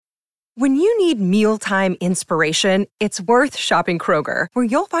When you need mealtime inspiration, it's worth shopping Kroger, where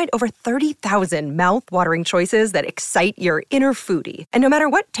you'll find over 30,000 mouth-watering choices that excite your inner foodie. And no matter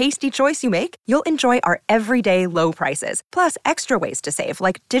what tasty choice you make, you'll enjoy our everyday low prices, plus extra ways to save,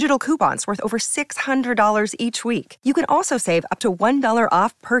 like digital coupons worth over $600 each week. You can also save up to $1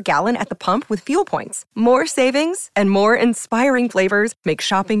 off per gallon at the pump with fuel points. More savings and more inspiring flavors make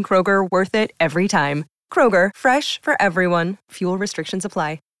shopping Kroger worth it every time. Kroger, fresh for everyone. Fuel restrictions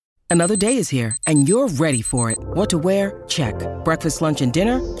apply. Another day is here, and you're ready for it. What to wear? Check. Breakfast, lunch, and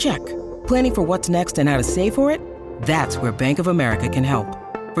dinner? Check. Planning for what's next and how to save for it? That's where Bank of America can help.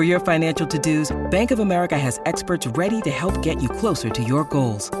 For your financial to-dos, Bank of America has experts ready to help get you closer to your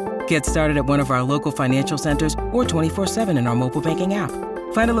goals. Get started at one of our local financial centers or 24/7 in our mobile banking app.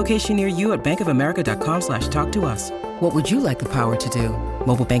 Find a location near you at bankofamerica.com/talktous. What would you like the power to do?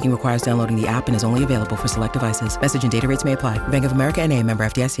 Mobile banking requires downloading the app and is only available for select devices. Message and data rates may apply. Bank of America N.A., member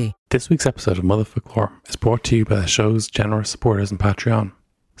FDIC. This week's episode of Mother Folklore is brought to you by the show's generous supporters on Patreon.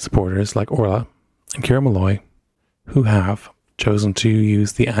 Supporters like Orla and Ciara Malloy, who have chosen to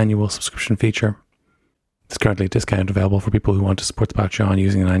use the annual subscription feature. There's currently a discount available for people who want to support the Patreon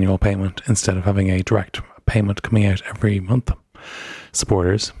using an annual payment instead of having a direct payment coming out every month.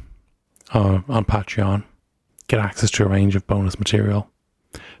 Supporters on Patreon get access to a range of bonus material,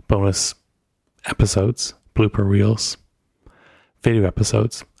 bonus episodes, blooper reels, video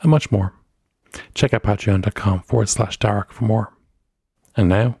episodes, and much more. Check out patreon.com/Dark for more. And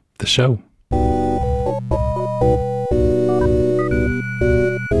now, the show.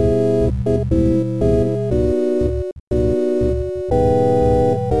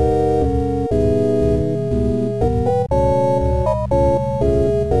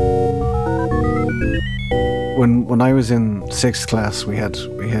 When I was in 6th class, we had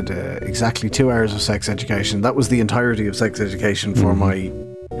exactly 2 hours of sex education. That was the entirety of sex education for my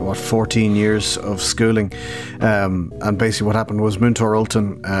 14 years of schooling. And basically what happened was Muntor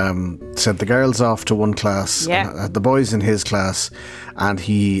Ulton sent the girls off to one class, and had the boys in his class, and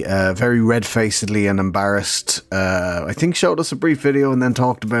he very red-facedly and embarrassed, I think showed us a brief video and then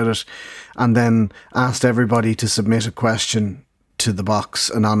talked about it, and then asked everybody to submit a question to the box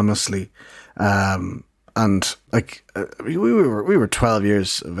anonymously. And like we were 12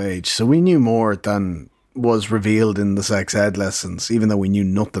 years of age, so we knew more than was revealed in the sex ed lessons, even though we knew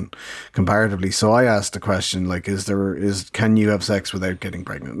nothing comparatively. So I asked the question, like, can you have sex without getting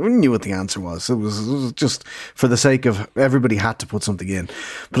pregnant? We knew what the answer was. It was just for the sake of everybody had to put something in.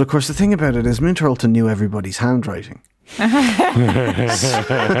 But of course, the thing about it is Muntor Ulton knew everybody's handwriting.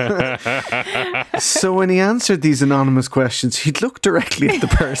 So when he answered these anonymous questions, he'd look directly at the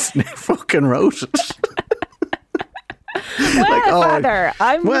person who fucking wrote it. Well, Father,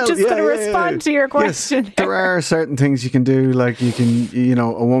 I'm just going to respond to your question. Yes, there are certain things you can do, like you can,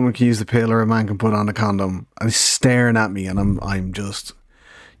 a woman can use the pill or a man can put on a condom. And he's staring at me, and I'm just,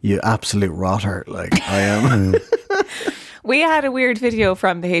 you absolute rotter, like I am. We had a weird video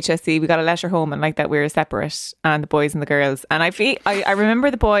from the HSC. We got a letter home, and like that we were separate, and the boys and the girls. And I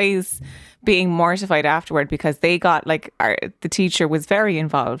remember the boys being mortified afterward because they got the teacher was very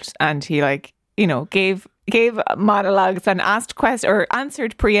involved, and he gave monologues and asked or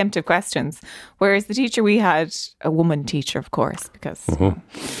answered preemptive questions, whereas the teacher we had, a woman teacher, of course, because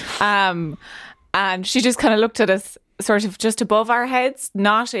and she just kind of looked at us sort of just above our heads,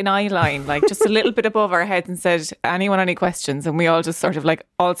 not in eye line, like just a little bit above our heads, and said, anyone any questions? And we all just sort of like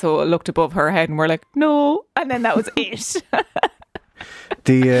also looked above her head and we're like, no, and then that was it.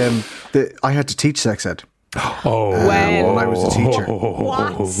 I had to teach sex ed when I was a teacher.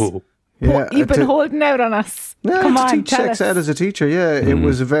 What? Yeah, you've been holding out on us. No, Come on, to teach sex ed as a teacher, it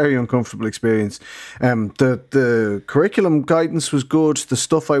was a very uncomfortable experience. The curriculum guidance was good. The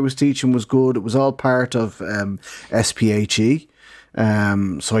stuff I was teaching was good. It was all part of SPHE.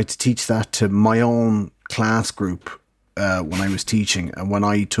 So I had to teach that to my own class group when I was teaching. And when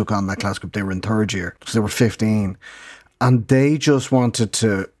I took on that class group, they were in 3rd year because they were 15. And they just wanted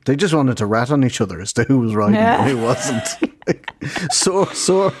to rat on each other as to who was riding and who wasn't.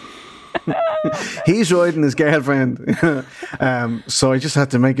 So he's riding his girlfriend. So I just had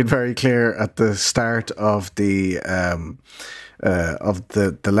to make it very clear at the start of the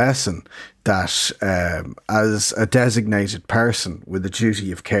lesson that as a designated person with a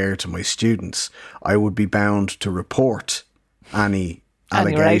duty of care to my students, I would be bound to report any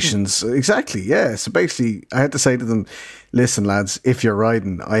allegations. Exactly, yeah. So basically, I had to say to them, listen, lads, if you're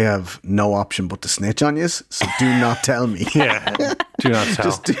riding, I have no option but to snitch on you, so do not tell me. Do not tell.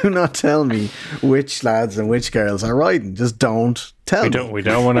 Just do not tell me which lads and which girls are riding. Just don't tell me. We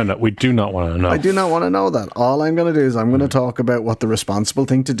don't want to know. We do not want to know. I do not want to know that. All I'm going to do is I'm going to talk about what the responsible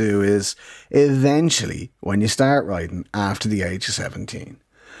thing to do is eventually when you start riding after the age of 17.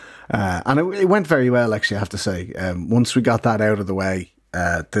 And it went very well, actually, I have to say. Once we got that out of the way,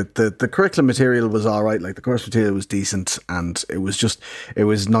 the curriculum material was all right. Like the course material was decent, and it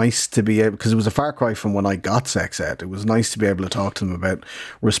was nice to be able, because it was a far cry from when I got sex ed. It was nice to be able to talk to them about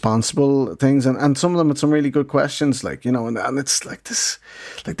responsible things, and some of them had some really good questions, like, you know, and it's like this,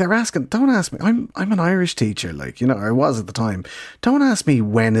 like they're asking, don't ask me, I'm an Irish teacher, like, you know, I was at the time, don't ask me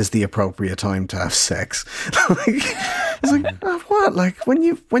when is the appropriate time to have sex. Like, it's like, what? Like when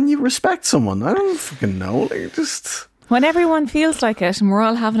you respect someone, I don't fucking know, like just. When everyone feels like it and we're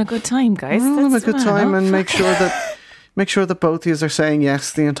all having a good time, guys. We're all having a good time, and make sure that both of you are saying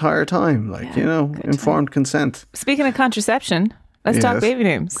yes the entire time. Like, you know, informed consent. Speaking of contraception, let's talk baby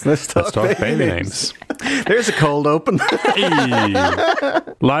names. Let's talk baby names. There's a cold open.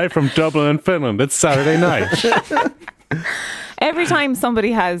 Live from Dublin in Finland. It's Saturday night. Every time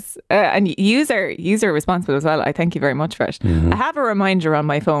somebody has, and user responsible as well, I thank you very much for it. I have a reminder on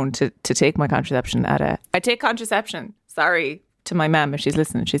my phone to take my contraception I take contraception. Sorry to my mum if she's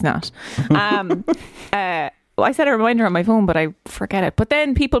listening. She's not. I set a reminder on my phone, but I forget it. But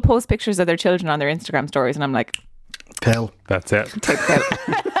then people post pictures of their children on their Instagram stories, and I'm like, tell. That's it.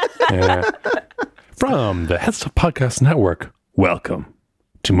 Yeah. From the Head Stuff Podcast Network, welcome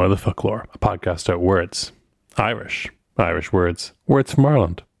to Motherfucklore, a podcast about words, Irish words, words from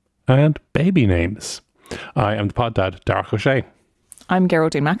Ireland, and baby names. I am the pod dad, Darach O'Shea. I'm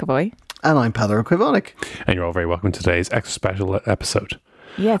Geraldine McAvoy. And I'm Peadar Ó Cuimhnigh. And you're all very welcome to today's extra special episode.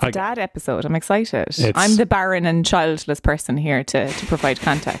 Yeah, it's a dad episode. I'm excited. I'm the barren and childless person here to provide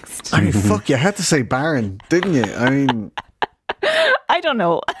context. I mean, fuck, you had to say barren, didn't you? I mean... I don't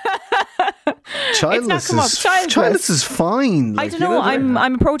know. Childless is fine. Like, I don't know.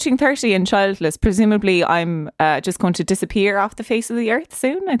 I'm approaching 30 and childless. Presumably, I'm just going to disappear off the face of the earth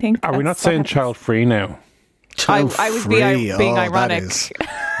soon. I think. Are we not saying child free now? I was being ironic.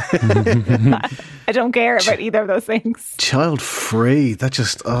 I don't care about either of those things. Child free. That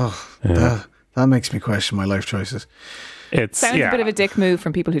just that makes me question my life choices. It sounds a bit of a dick move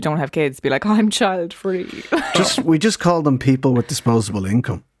from people who don't have kids. Be like, I'm child free. We just call them people with disposable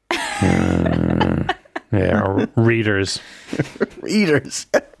income. Or readers. Readers.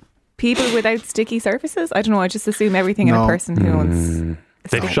 People without sticky surfaces? I don't know. I just assume everything in a person who owns.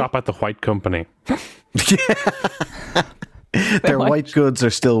 They shop at the white company. Their white goods are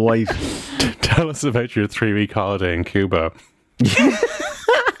still white. Tell us about your 3-week holiday in Cuba.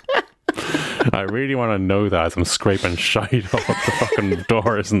 I really want to know that as I'm scraping shite off the fucking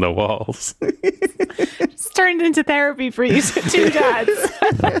doors and the walls. It's turned into therapy for you two dads.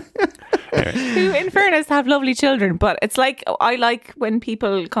 Who, in fairness, have lovely children. But it's like, I like when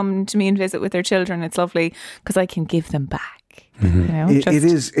people come to me and visit with their children. It's lovely because I can give them back. Mm-hmm. You know,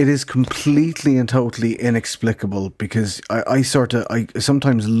 it is completely and totally inexplicable, because I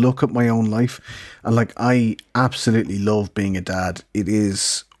sometimes look at my own life and, like, I absolutely love being a dad. It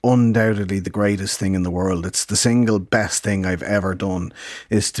is undoubtedly the greatest thing in the world. It's the single best thing I've ever done,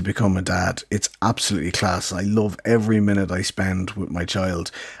 is to become a dad. It's absolutely class. I love every minute I spend with my child,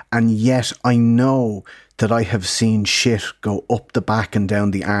 and yet I know that I have seen shit go up the back and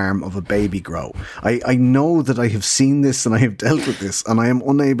down the arm of a baby grow. I know that I have seen this and I have dealt with this, and I am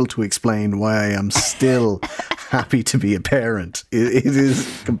unable to explain why I am still happy to be a parent. It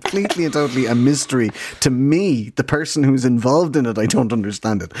is completely and totally a mystery to me. The person who's involved in it, I don't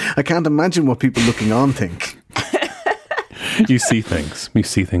understand it. I can't imagine what people looking on think. You see things when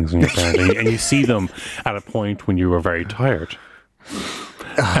you're parenting, and you see them at a point when you were very tired.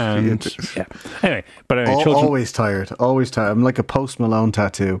 And anyway, children, always tired. I'm like a Post Malone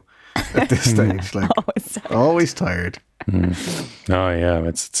tattoo at this stage. Like always tired. Oh yeah,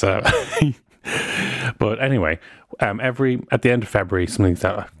 it's but anyway, at the end of February, something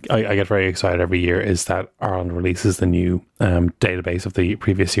that I get very excited every year is that Ireland releases the new database of the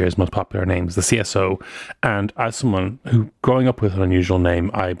previous year's most popular names, the CSO. And as someone who, growing up with an unusual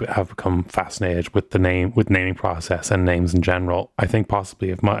name, I have become fascinated with the naming process and names in general. I think possibly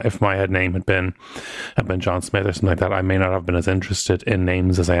if my name had been John Smith or something like that, I may not have been as interested in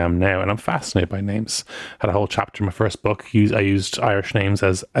names as I am now. And I'm fascinated by names. I had a whole chapter in my first book. I used Irish names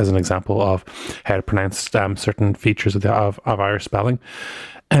as an example of how to pronounce certain features of Irish spelling,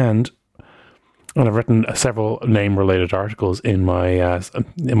 and I've written several name-related articles in my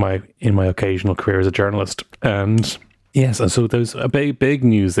occasional career as a journalist. And yes, and so there's a big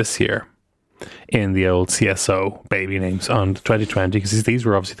news this year in the old CSO baby names on 2020, because these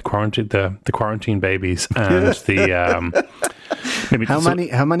were obviously the quarantine babies, and the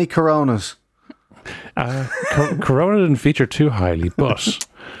how many Coronas? Corona didn't feature too highly, but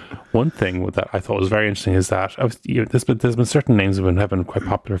one thing that I thought was very interesting is that there's been certain names that have been quite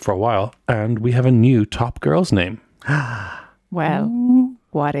popular for a while, and we have a new top girl's name. Well,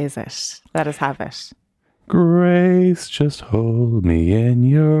 what is it? Let us have it. Grace, just hold me in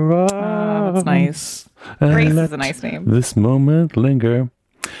your arms. That's nice. Grace is a nice name. This moment linger.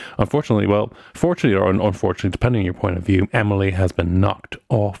 Unfortunately, fortunately or unfortunately, depending on your point of view, Emily has been knocked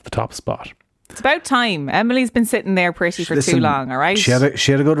off the top spot. It's about time. Emily's been sitting there pretty for too long, all right? She had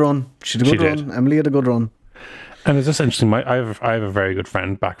a good run. Emily had a good run. And it's just interesting. I have a very good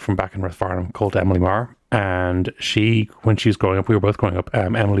friend back in North Farnham called Emily Marr. And when she was growing up, we were both growing up,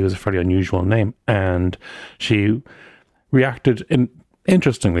 Emily was a fairly unusual name. And she reacted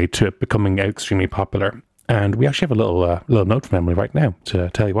interestingly to it becoming extremely popular. And we actually have a little note from Emily right now to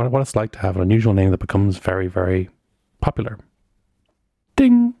tell you what it's like to have an unusual name that becomes very, very popular.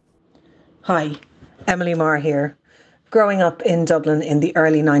 Ding! Hi, Emily Marr here. Growing up in Dublin in the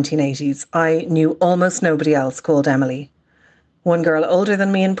early 1980s, I knew almost nobody else called Emily. One girl older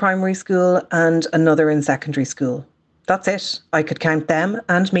than me in primary school and another in secondary school. That's it. I could count them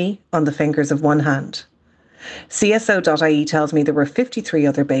and me on the fingers of one hand. CSO.ie tells me there were 53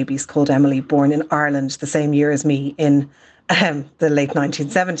 other babies called Emily born in Ireland the same year as me in the late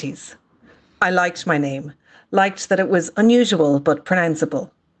 1970s. I liked my name, liked that it was unusual but pronounceable.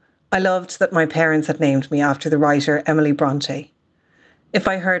 I loved that my parents had named me after the writer Emily Bronte. If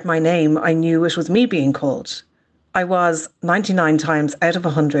I heard my name, I knew it was me being called. I was, 99 times out of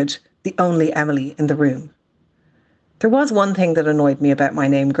 100, the only Emily in the room. There was one thing that annoyed me about my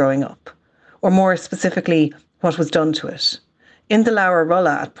name growing up, or more specifically, what was done to it. In the Laura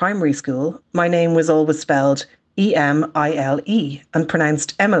Rulla at primary school, my name was always spelled E-M-I-L-E and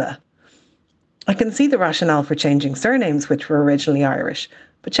pronounced Emila. I can see the rationale for changing surnames which were originally Irish,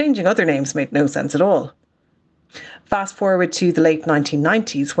 but changing other names made no sense at all. Fast forward to the late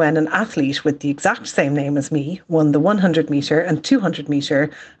 1990s when an athlete with the exact same name as me won the 100 metre and 200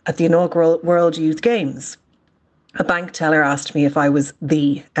 metre at the inaugural World Youth Games. A bank teller asked me if I was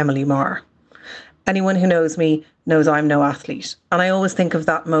the Emily Marr. Anyone who knows me knows I'm no athlete, and I always think of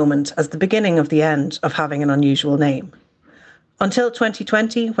that moment as the beginning of the end of having an unusual name. Until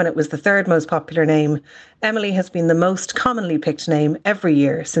 2020, when it was the third most popular name, Emily has been the most commonly picked name every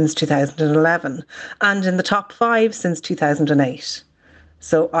year since 2011, and in the top 5 since 2008.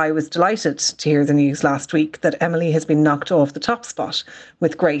 So I was delighted to hear the news last week that Emily has been knocked off the top spot,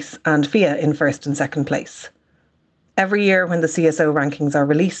 with Grace and Fia in first and second place. Every year when the CSO rankings are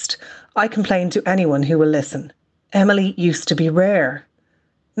released, I complain to anyone who will listen. Emily used to be rare.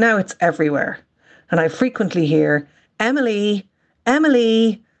 Now it's everywhere, and I frequently hear, Emily,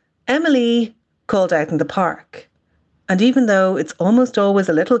 Emily, Emily, called out in the park. And even though it's almost always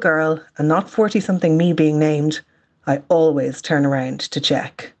a little girl and not 40-something me being named, I always turn around to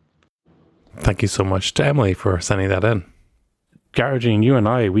check. Thank you so much to Emily for sending that in. Garagine, you and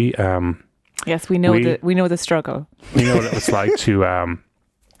I, yes, we know the struggle. We know what it's like to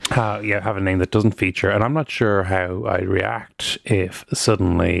have a name that doesn't feature, and I'm not sure how I'd react if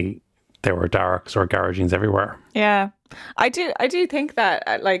suddenly there were Darracks or Garagines everywhere. Yeah, I do think that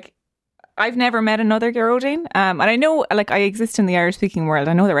I've never met another Garagine, and I know I exist in the Irish speaking world.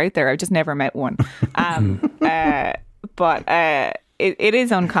 I know they're out there. I've just never met one. But it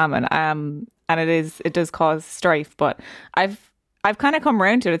is uncommon, and it does cause strife. But I've kind of come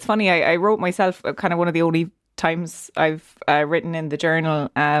around to it. It's funny. I wrote myself kind of one of the only times I've written in the journal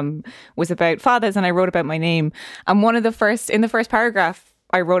was about fathers, and I wrote about my name. And in the first paragraph,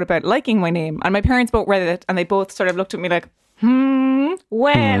 I wrote about liking my name, and my parents both read it, and they both sort of looked at me like,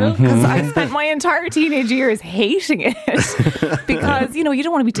 well, because I spent my entire teenage years hating it because, you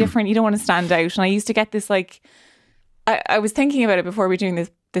don't want to be different. You don't want to stand out. And I used to get this I was thinking about it before we were doing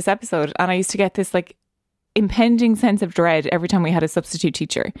this episode, and I used to get this impending sense of dread every time we had a substitute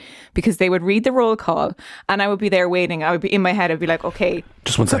teacher, because they would read the roll call and I would be there waiting. I would be in my head. I'd be like, okay,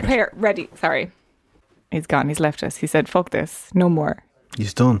 just one second. Prepare, ready. Sorry. He's gone. He's left us. He said, fuck this. No more.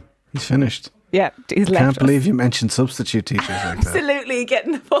 He's done. He's finished. Yeah, he's left us. Can't believe you mentioned substitute teachers like that. Absolutely,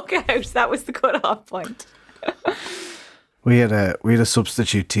 getting the fuck out. That was the cut-off point. We had a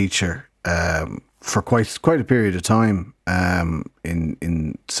substitute teacher for quite a period of time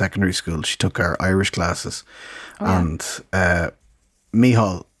in secondary school. She took our Irish classes, and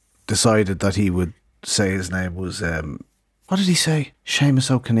Micheál decided that he would say his name was what did he say?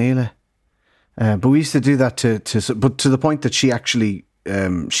 Seamus O'Conneilla. But we used to do that but to the point that she actually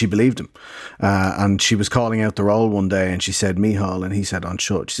she believed him. And she was calling out the roll one day and she said, Micheál, and he said, on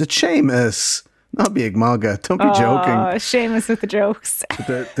shut. She said, Seamus, not Big Maga, don't be joking. Seamus with the jokes.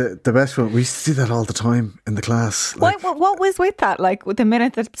 The best one, we used to do that all the time in the class. Like, what was with that? Like, with the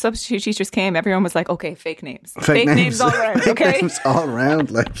minute that substitute teachers came, everyone was like, okay, fake names. Fake names all around, okay? Fake names all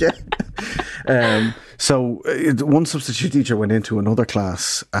around, like, yeah. So one substitute teacher went into another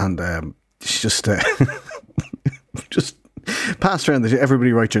class and she just passed around.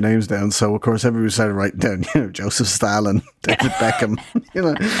 Everybody write your names down. So of course everybody started writing down, Joseph Stalin, David Beckham,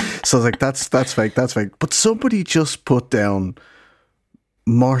 So I was like, that's fake. But somebody just put down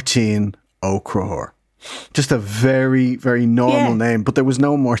Martin O'Crohor, just a very, very normal name. But there was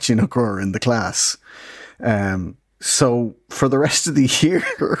no Martin O'Crohor in the class. So for the rest of the year,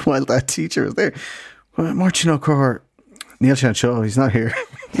 while that teacher was there, Martin O'Crohor, Neil Sean Shaw, he's not here.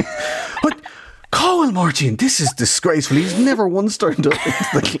 What? Call Martin, this is disgraceful. He's never once turned up into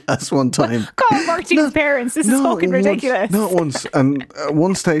the class one time. Call Martin's parents. This is fucking ridiculous. Not once. And at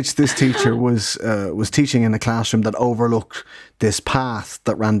one stage, this teacher was teaching in a classroom that overlooked this path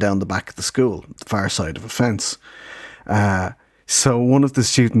that ran down the back of the school, the far side of a fence. So one of the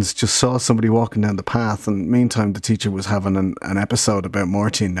students just saw somebody walking down the path, and meantime the teacher was having an episode about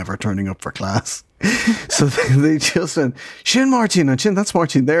Martin never turning up for class. So they just went, Shin Martin, and Shin, that's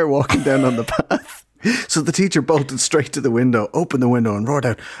Martin there walking down on the path. So the teacher bolted straight to the window, opened the window and roared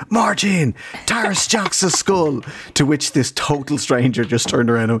out, Martin, Taras Jack's skull. To which this total stranger just turned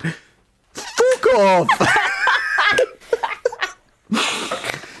around and went, fuck off.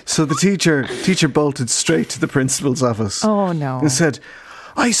 So the teacher bolted straight to the principal's office. Oh, no. And said,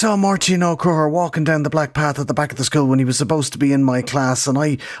 I saw Martin O'Crohor walking down the black path at the back of the school when he was supposed to be in my class, and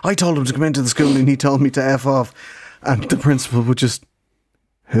I told him to come into the school and he told me to F off. And the principal would just,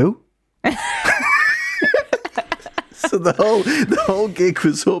 who? So the whole gig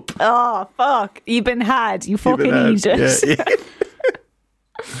was up. Oh, fuck. You've been had. You fucking idiot. Yeah.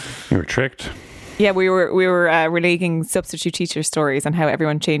 You were tricked. Yeah, we were relating substitute teacher stories and how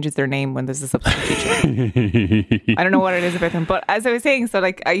everyone changes their name when there's a substitute teacher. I don't know what it is about them, but as I was saying, so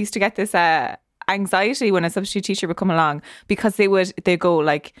like I used to get this anxiety when a substitute teacher would come along because they go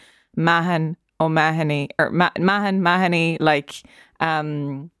like Mahan O'Mahony or Mahan Mahoney, like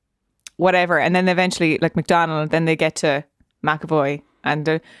whatever, and then eventually like McDonald, then they get to McAvoy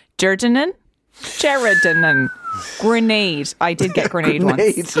and Jerdinen. Grenade. I did get grenade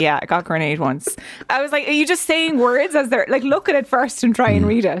once. Yeah, I got grenade once. I was like, are you just saying words as they're like, look at it first and try and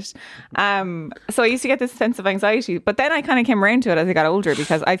read it. So I used to get this sense of anxiety, but then I kind of came around to it as I got older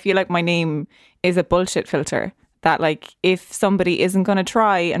because I feel like my name is a bullshit filter. That like if somebody isn't going to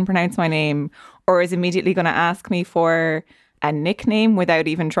try and pronounce my name or is immediately going to ask me for a nickname without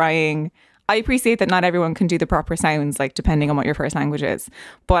even trying, I appreciate that not everyone can do the proper sounds, like depending on what your first language is,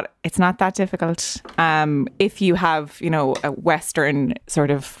 but it's not that difficult. If you have, a Western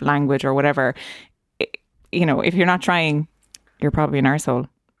sort of language or whatever, if you're not trying, you're probably an arsehole.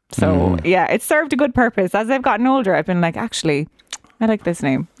 So yeah, it served a good purpose. As I've gotten older, I've been like, actually, I like this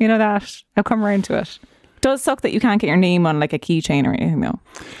name. You know that? I've come around to it. Does suck that you can't get your name on like a keychain or anything though.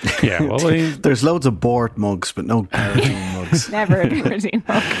 Yeah, well, there's loads of Bort mugs, but no Carradine mugs. Never a Carradine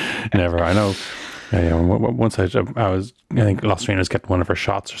mug. Never. I know. Yeah, once I think Lost getting one of her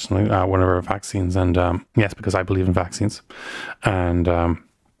shots or something, one of her vaccines, and yes, because I believe in vaccines, and the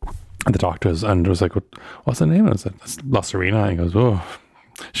doctors and was like, "What's the name?" And I said, "That's Losterina." And he goes, "Oh,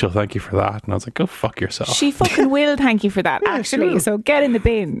 she'll thank you for that." And I was like, go fuck yourself. She fucking will thank you for that, actually. So get in the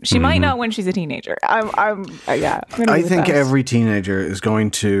bin. She might not when she's a teenager. I think every teenager is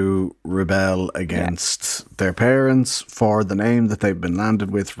going to rebel against their parents for the name that they've been landed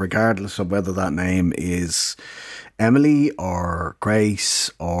with, regardless of whether that name is Emily or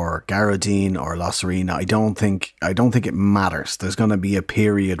Grace or Garradine or Loserina. I don't think it matters. There's going to be a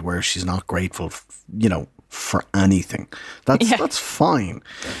period where she's not grateful, for anything. That's fine.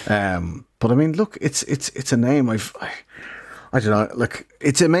 But I mean, look, it's a name. I don't know. Look,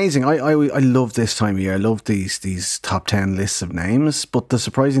 it's amazing. I love this time of year. I love these top 10 lists of names. But the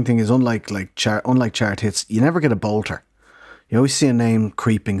surprising thing is, unlike chart hits, you never get a bolter. You always see a name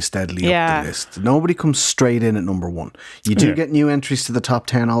creeping steadily up the list. Nobody comes straight in at number one. You do get new entries to the top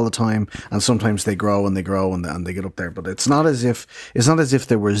 10 all the time, and sometimes they grow and they grow and they get up there. But it's not as if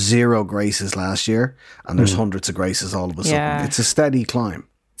there were 0 Graces last year and there's hundreds of Graces all of a sudden. It's a steady climb.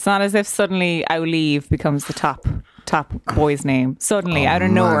 It's not as if suddenly Owleave becomes the top boy's name. Suddenly, out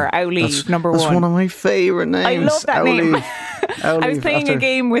of nowhere, Owleave, number one. That's one of my favourite names. I love that Owleave. name. I was playing a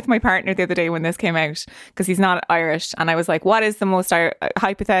game with my partner the other day when this came out because he's not Irish, and I was like, what is the most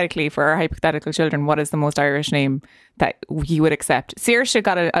hypothetically for our hypothetical children, what is the most Irish name that you would accept? Saoirse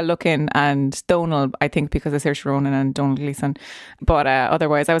got a look in, and Donal, I think because of Saoirse Ronan and Donal Gleeson, but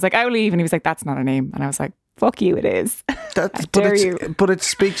otherwise I was like, Owleeve, and he was like, that's not a name, and I was like, fuck you, it is. But it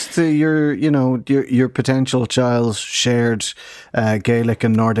speaks to your potential child's shared Gaelic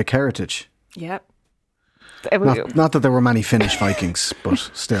and Nordic heritage. Yep. Not that there were many Finnish Vikings, but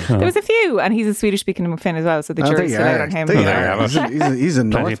still. There was a few, and he's a Swedish speaking Finn as well, so the jury stood out on him. He's a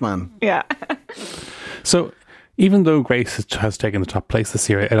Northman. Yeah. So even though Grace has taken the top place this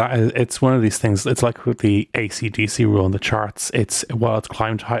year, it's one of these things. It's like with the AC/DC rule in the charts. While it's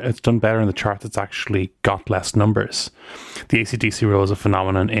climbed high, it's done better in the charts. It's actually got less numbers. The AC/DC rule is a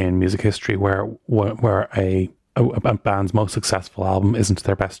phenomenon in music history where a band's most successful album isn't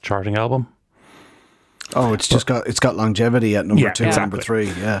their best charting album. Oh, it's got longevity at number 2, exactly. Number 3.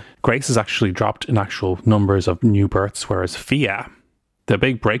 Yeah, Grace has actually dropped in actual numbers of new births, whereas Fia, the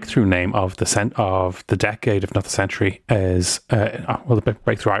big breakthrough name of the decade, if not the century, is the big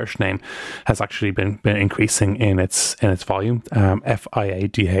breakthrough Irish name has actually been increasing in its volume.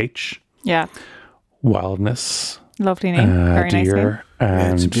 FIADH. Yeah. Wildness. Lovely name. Very nice name.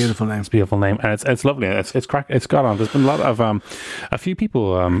 It's a beautiful name. It's a beautiful name, and it's lovely. It's got on. There's been a lot of a few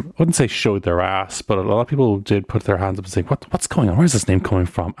people. I wouldn't say showed their ass, but a lot of people did put their hands up and say, "What's going on? Where's this name coming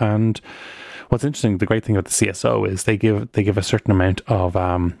from?" And what's interesting, the great thing about the CSO is they give a certain amount of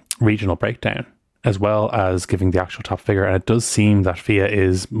regional breakdown as well as giving the actual top figure, and it does seem that Fia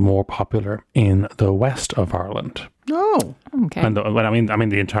is more popular in the west of Ireland. Oh, okay. And I mean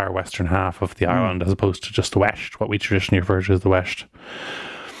the entire western half of the island, as opposed to just the west, what we traditionally refer to as the west.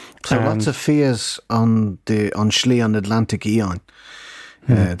 So lots of Fias on Schley on Atlantic Eon,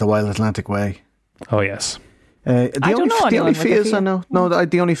 the Wild Atlantic Way. Oh yes. The only Fias I know. No,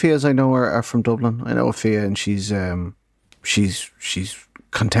 the only Fias I know are from Dublin. I know a Fia, and she's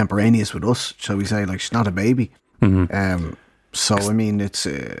contemporaneous with us, shall we say? Like, she's not a baby. Mm-hmm. So I mean, it's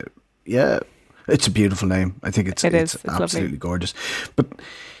it's a beautiful name. I think it's absolutely lovely. Gorgeous. But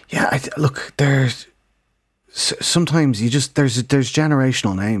yeah, look, there's sometimes there's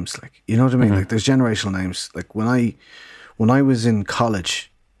generational names, like, you know what I mean? Mm-hmm. Like, there's generational names. Like when I was in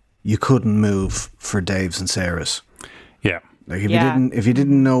college, you couldn't move for Daves and Sarahs. Yeah. Like if you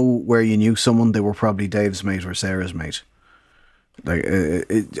didn't know where you knew someone, they were probably Dave's mate or Sarah's mate. Like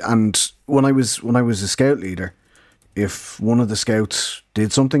and when I was a scout leader, if one of the scouts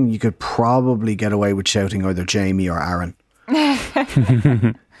did something, you could probably get away with shouting either Jamie or Aaron.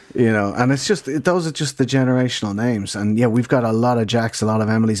 You know, and those are just the generational names. And yeah, we've got a lot of Jacks, a lot of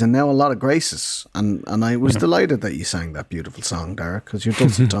Emilys, and now a lot of Graces. And I was delighted that you sang that beautiful song, Derek, because your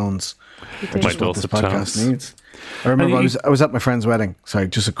dulcet tones are just what this podcast needs. I remember I was at my friend's wedding. Sorry,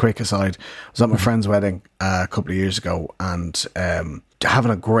 just a quick aside. I was at my friend's wedding a couple of years ago, and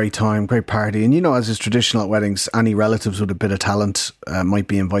having a great time, great party. And you know, as is traditional at weddings, any relatives with a bit of talent might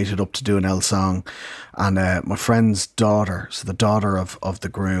be invited up to do an L song. And my friend's daughter, so the daughter of the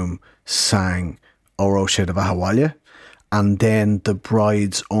groom, sang Oro Shedavahawalia. And then the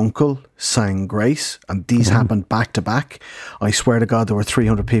bride's uncle sang Grace, and these happened back to back. I swear to God, there were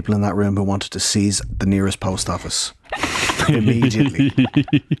 300 people in that room who wanted to seize the nearest post office immediately.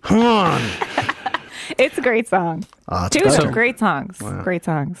 Come on! It's a great song. Two great songs. Wow. Great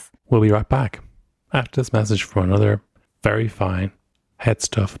songs. We'll be right back after this message from another very fine Head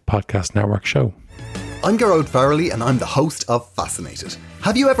Stuff Podcast Network show. I'm Gearóid Farrelly, and I'm the host of Fascinated.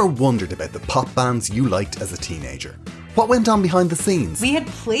 Have you ever wondered about the pop bands you liked as a teenager? What went on behind the scenes? We had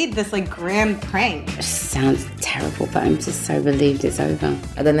played this grand prank. It sounds terrible, but I'm just so relieved it's over.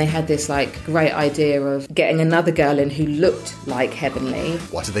 And then they had this great idea of getting another girl in who looked like Heavenly.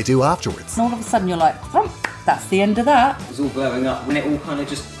 What did they do afterwards? And all of a sudden you're like, that's the end of that. It was all blowing up when it all kind of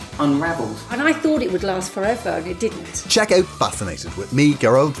just unravelled. And I thought it would last forever, and it didn't. Check out Fascinated with me,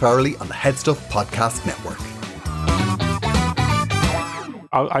 Gearóid Farrelly, on the Head Stuff Podcast Network.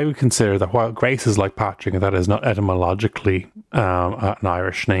 I would consider that while Grace is like Patrick, and that is not etymologically an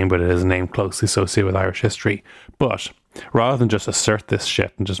Irish name, but it is a name closely associated with Irish history. But rather than just assert this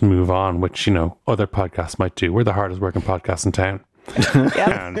shit and just move on, which, you know, other podcasts might do, we're the hardest working podcast in town.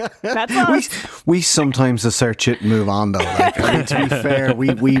 That's us. We sometimes assert shit and move on, though. Like, I mean, to be fair, we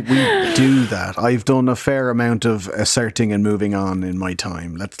do that. I've done a fair amount of asserting and moving on in my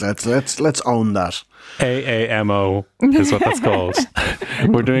time. Let's own that. AAMO is what that's called.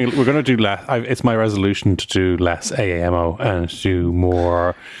 We're going to do less. It's my resolution to do less AAMO and do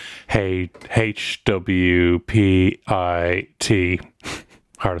more HWPIT.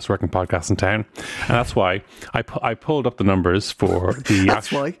 hardest working podcast in town. And that's why I pulled up the numbers for the...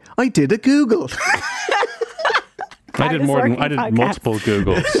 That's why I did a Google. I did multiple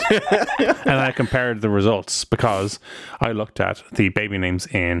Googles. And I compared the results because I looked at the baby names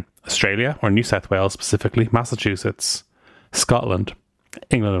in Australia, or New South Wales specifically, Massachusetts, Scotland,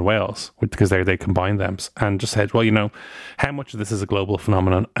 England and Wales, because they combined them, and just said, well, you know, how much of this is a global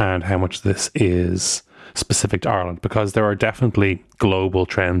phenomenon and how much of this is specific to Ireland, because there are definitely global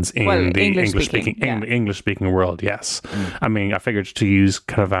trends in the English-speaking world, yes. I mean, I figured to use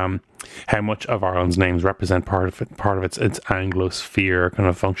kind of how much of Ireland's names represent part of its Anglosphere kind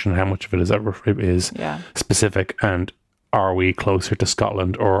of function, how much of it is specific, and are we closer to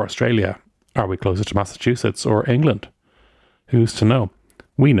Scotland or Australia? Are we closer to Massachusetts or England? Who's to know?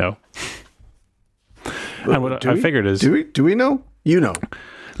 We know. And what I figured is... Do we know? You know.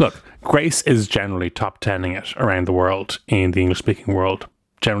 Look, Grace is generally top 10ing it around the world in the English-speaking world.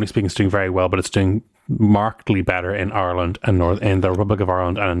 Generally speaking, it's doing very well, but it's doing markedly better in Ireland and in the Republic of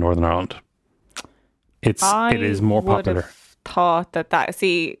Ireland and in Northern Ireland. It is more popular. Thought that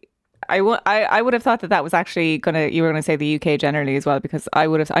see, I would have thought that was actually you were gonna say the UK generally as well, because I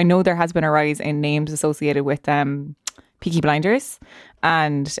know there has been a rise in names associated with Peaky Blinders,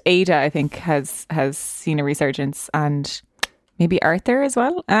 and Ada I think has seen a resurgence, and maybe Arthur as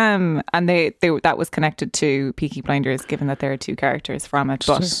well. And they that was connected to Peaky Blinders, given that there are two characters from it.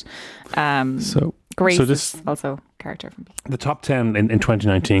 But Grace is also a character from Peaky. The top 10 in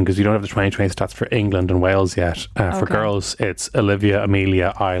 2019, because you don't have the 2020 stats for England and Wales yet. For girls, it's Olivia,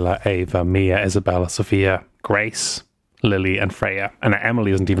 Amelia, Isla, Ava, Mia, Isabella, Sophia, Grace, Lily and Freya. And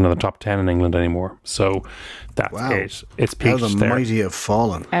Emily isn't even in the top 10 in England anymore. So that's it. It's peaked there. How the mighty have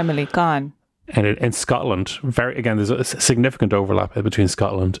fallen. Emily gone. And in Scotland, there's a significant overlap between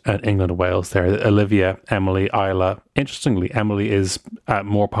Scotland and England and Wales there. Olivia, Emily, Isla. Interestingly, Emily is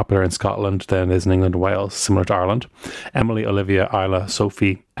more popular in Scotland than it is in England and Wales, similar to Ireland. Emily, Olivia, Isla,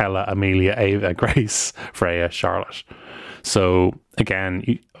 Sophie, Ella, Amelia, Ava, Grace, Freya, Charlotte. So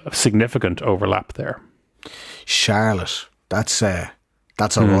again, significant overlap there. Charlotte, that's a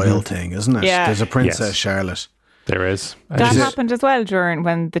royal thing, isn't it? Yeah. There's a Princess Charlotte. There is. That happened as well during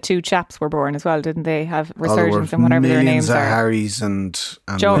when the two chaps were born as well, didn't they? Have resurgence and whatever their names are. Harrys and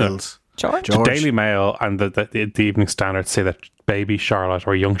Wills. George? The Daily Mail and the Evening Standard say that baby Charlotte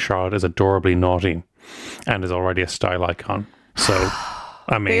or young Charlotte is adorably naughty and is already a style icon. So,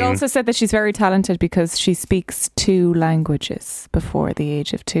 I mean... They also said that she's very talented because she speaks 2 languages before the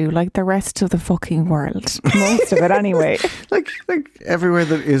age of 2, like the rest of the fucking world. Most of it anyway. like everywhere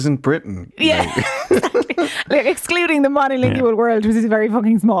that isn't Britain. Yeah. Like excluding the monolingual world, which is very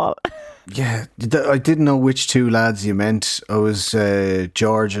fucking small. Yeah, I didn't know which 2 lads you meant. I was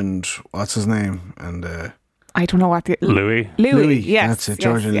George and what's his name? And I don't know what the... Louis, yes. That's it,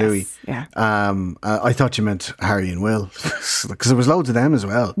 George and Louis. Yeah. I thought you meant Harry and Will, because there was loads of them as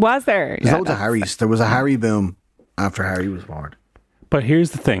well. Was there? There's loads of Harrys. There was a Harry boom after Harry was born. But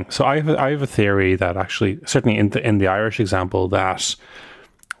here's the thing. So I have a theory that actually, certainly in the Irish example, that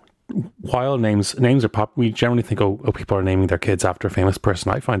while names are pop, we generally think, oh, people are naming their kids after a famous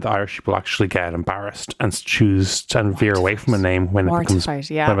person. I find that Irish people actually get embarrassed and choose and veer away from a name when it becomes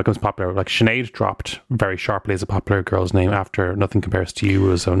popular. Like Sinead dropped very sharply as a popular girl's name after Nothing Compares to You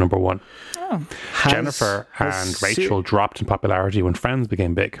was number 1. Oh. Jennifer and Rachel dropped in popularity when Friends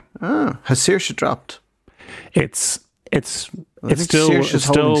became big. Has Saoirse dropped? It's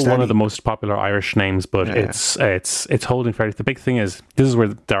still one of the most popular Irish names, but it's holding fairly. The big thing is, this is where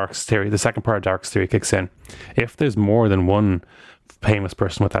the second part of Dark's theory kicks in. If there's more than one famous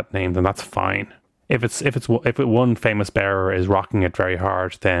person with that name, then that's fine. If one famous bearer is rocking it very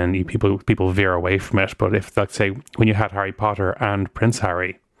hard, then people veer away from it. But if, let's say, when you had Harry Potter and Prince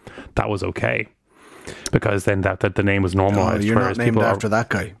Harry, that was okay, because then that the name was normalized. You're not named after that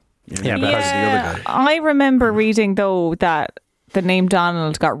guy. Yeah, the other guy. I remember reading though that the name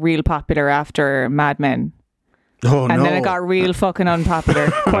Donald got real popular after Mad Men. Oh, and then it got real fucking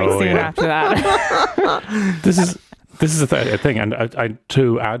unpopular quite soon after that. This is a thing, and I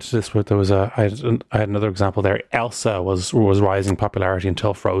to add to this, I had another example there. Elsa was rising popularity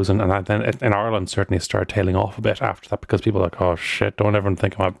until Frozen, and then in Ireland certainly started tailing off a bit after that, because people are like, oh shit, don't ever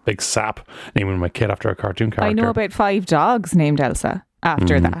think I'm a big sap naming my kid after a cartoon character. I know about 5 dogs named Elsa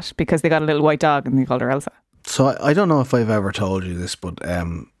after that, because they got a little white dog and they called her Elsa. So I don't know if I've ever told you this, but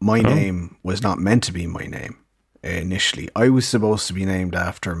my name was not meant to be my name initially. I was supposed to be named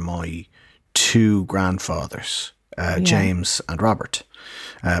after my 2 grandfathers. James and Robert.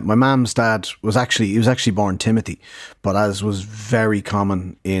 My mum's dad was actually born Timothy, but as was very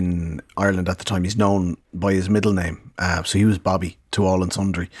common in Ireland at the time, he's known by his middle name. So he was Bobby to all and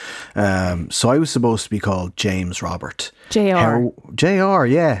sundry. So I was supposed to be called James Robert. JR,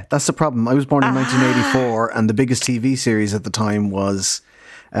 yeah, that's the problem. I was born in 1984, and the biggest TV series at the time was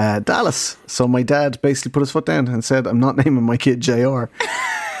Dallas. So my dad basically put his foot down and said, I'm not naming my kid JR.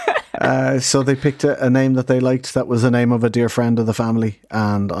 So they picked a name that they liked. That was the name of a dear friend of the family,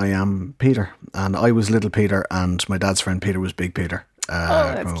 and I am Peter, and I was Little Peter, and my dad's friend Peter was Big Peter.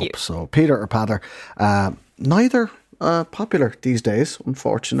 That's cute. So Peter or Pater, neither popular these days,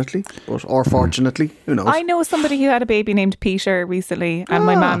 unfortunately, or fortunately, who knows? I know somebody who had a baby named Peter recently, and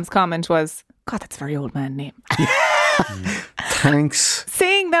my mum's comment was, "God, that's a very old man name." Thanks.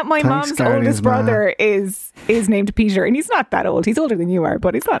 Saying that my mom's oldest brother is named Peter, and he's not that old. He's older than you are,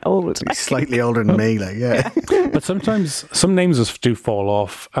 but he's not old. He's slightly older than me, like, yeah. But sometimes some names just do fall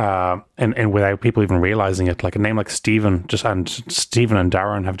off, and without people even realizing it. Like a name like Stephen, Stephen and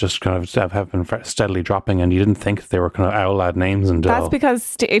Darren have just kind of have been steadily dropping, and you didn't think they were kind of owl-lad names until. That's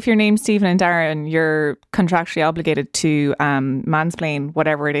because if you're named Stephen and Darren, you're contractually obligated to mansplain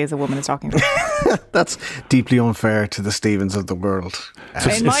whatever it is a woman is talking about. That's deeply unfair to the Stephens of the world.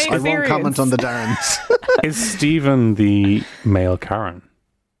 In my I won't comment on the Darrens. Is Stephen the male Karen?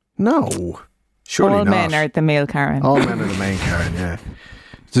 No, surely all not. men are the male Karen. All men are the main Karen, yeah.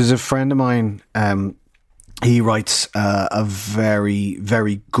 There's a friend of mine, he writes a very,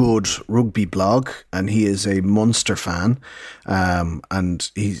 very good rugby blog, and he is a Munster fan,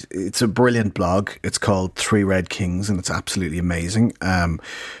 and it's a brilliant blog. It's called Three Red Kings, and it's absolutely amazing.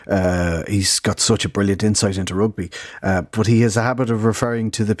 He's got such a brilliant insight into rugby, but he has a habit of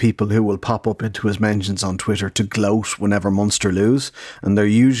referring to the people who will pop up into his mentions on Twitter to gloat whenever Munster lose, and they're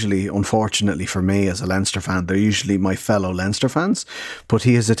usually, unfortunately for me as a Leinster fan, they're usually my fellow Leinster fans, but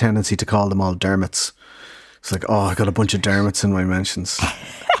he has a tendency to call them all Dermots. It's like, I got a bunch of Dermots in my mentions,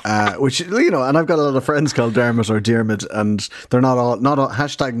 which, you know, and I've got a lot of friends called Dermot or Dermot, and they're not all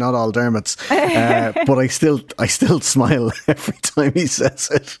hashtag not all Dermots, but I still smile every time he says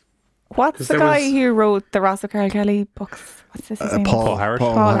it. What's the guy who wrote the Ross O'Carroll Kelly books? What's his name? Paul Howard.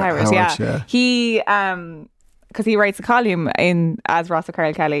 Paul Howard, yeah. He because he writes a column as Ross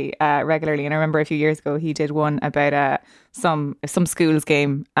O'Carroll Kelly regularly, and I remember a few years ago he did one about some schools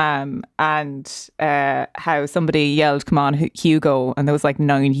game and how somebody yelled, "Come on, Hugo," and there was like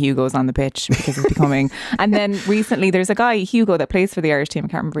 9 Hugos on the pitch because it's becoming. And then recently there's a guy, Hugo, that plays for the Irish team. I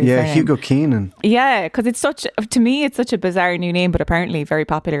can't remember his name. Hugo Keenan. Yeah, because to me it's such a bizarre new name, but apparently very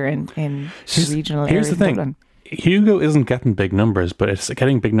popular in regional areas. Here's the thing. Dublin. Hugo isn't getting big numbers, but it's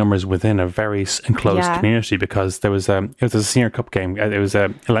getting big numbers within a very enclosed community, because it was a senior cup game. It was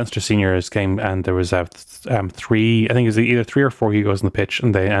a Leinster seniors game, and there was 3, I think it was either 3 or 4 Hugos on the pitch,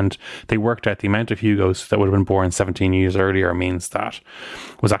 and they worked out the amount of Hugos that would have been born 17 years earlier means that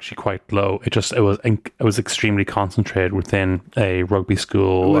was actually quite low. It was extremely concentrated within a rugby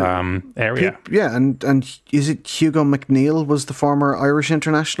school area. Yeah, and is it Hugo McNeil was the former Irish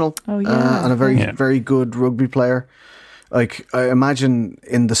international? Oh yeah, and a very good rugby player. Like, I imagine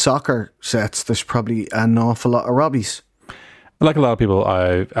in the soccer sets, there's probably an awful lot of Robbies. Like a lot of people,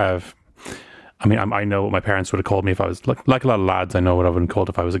 I know what my parents would have called me if I was like a lot of lads. I know what I would have been called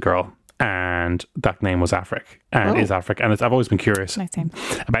if I was a girl, and that name was Afric, and is Afric, and I've always been curious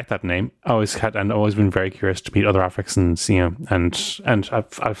about that name. I always been very curious to meet other Africans, you know, and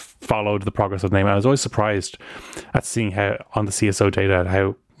I've followed the progress of the name. And I was always surprised at seeing how on the CSO data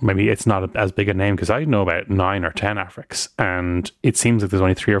how maybe it's not as big a name, because I know about 9 or 10 Africs, and it seems like there's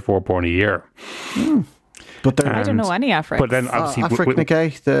only 3 or 4 born a year. But I don't know any Africs. But then obviously Afric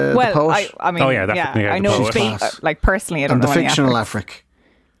Nikkei, the poet. I mean, I know like personally, I don't know the fictional any Afric.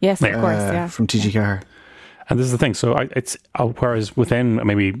 Yes, of course, yeah. From T.G. Carr. And this is the thing. So whereas within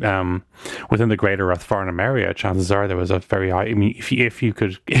maybe within the greater Rathfarnham area, chances are there was a very high. I mean, if you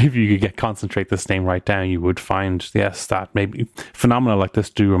could concentrate this name right down, you would find that maybe phenomena like this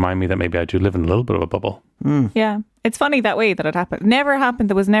do remind me that maybe I do live in a little bit of a bubble. Yeah, it's funny that way that it happened. Never happened.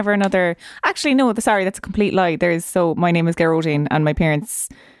 There was never another. Actually, no. Sorry, that's a complete lie. My name is Geraldine, and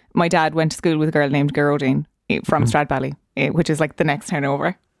my dad went to school with a girl named Geraldine from Stradbally, which is like the next town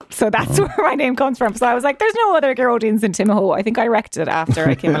over. So that's where my name comes from. So I was like, there's no other Geraldines in Timahoe. I think I wrecked it after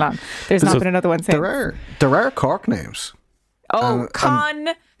I came along. There's not been another one since. There are Cork names. Con,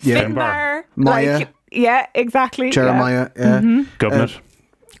 Finbar, Maya. Yeah, exactly. Jeremiah, Gubnet.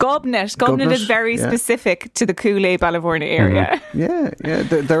 Gubnet is very specific to the Cooley Balivorna area. Yeah.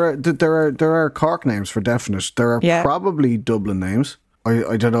 There are Cork names for definite. There are probably Dublin names.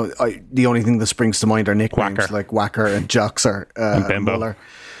 I don't know. The only thing that springs to mind are nicknames Whacker. like Whacker and Joxer And Bimbo. Muller.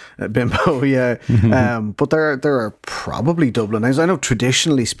 Bimbo, yeah. But there are probably Dublin names. I know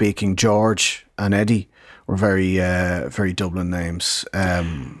traditionally speaking, George and Eddie were very Dublin names.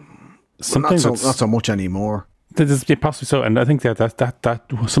 Something not so much anymore. Possibly so, and I think that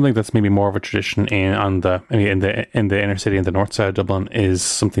something that's maybe more of a tradition in the inner city in the north side of Dublin is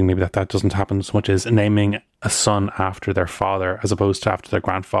something maybe that doesn't happen so much, is naming a son after their father as opposed to after their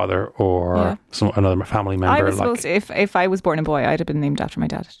grandfather or another family member. I was supposed to, if I was born a boy, I'd have been named after my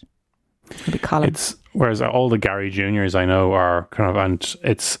dad. It'd be Colin. Whereas all the Gary Juniors I know are kind of, and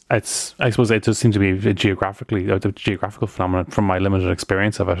it's I suppose it does seem to be a geographical phenomenon from my limited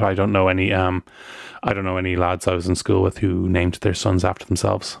experience of it. I don't know any lads I was in school with who named their sons after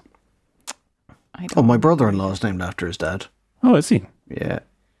themselves. My brother-in-law is named after his dad. Oh, is he? Yeah.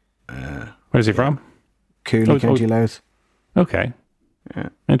 Where's he from? Cooley, County Louth. Okay. Yeah.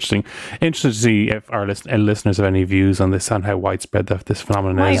 Interesting to see if our listeners have any views on this and how widespread this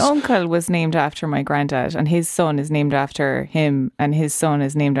phenomenon is. My uncle was named after my granddad, and his son is named after him, and his son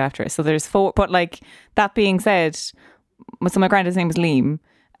is named after. So there's 4. But like that being said, so my granddad's name was Liam,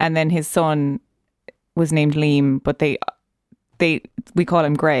 and then his son was named Liam, but we call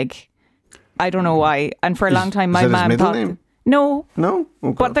him Greg. I don't know why. And for a long time, my mum thought. Name? No. Okay.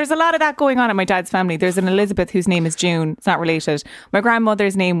 But there's a lot of that going on in my dad's family. There's an Elizabeth whose name is June. It's not related. My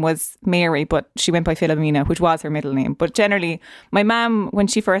grandmother's name was Mary, but she went by Philomena, which was her middle name. But generally, my mum, when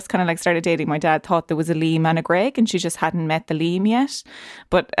she first kind of like started dating my dad, thought there was a Liam and a Greg, and she just hadn't met the Liam yet.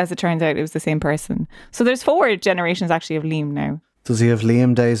 But as it turns out, it was the same person. So there's 4 generations actually of Liam now. Does he have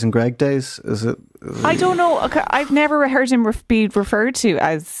Liam days and Greg days? I don't know. I've never heard him be referred to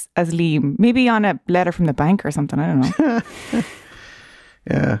as Liam. Maybe on a letter from the bank or something. I don't know.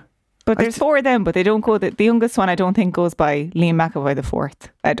 Yeah. But there's 4 of them, but they don't go. The youngest one, I don't think, goes by Liam McAvoy the 4th.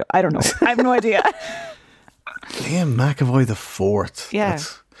 I don't know. I have no idea. Liam McAvoy the 4th. Yeah.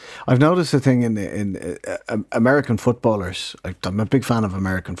 I've noticed a thing in American footballers. I'm a big fan of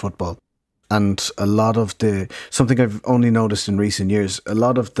American football. And a lot of something I've only noticed in recent years, a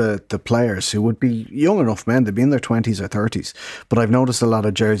lot of the players who would be young enough men, they'd be in their 20s or 30s, but I've noticed a lot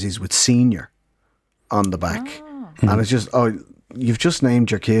of jerseys with senior on the back. And it's just, you've just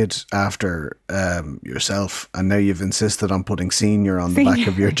named your kid after yourself, and now you've insisted on putting senior on the back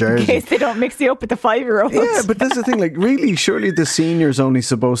of your jersey. In case they don't mix you up with the 5-year-olds. Yeah, but that's the thing, like really, surely the senior's only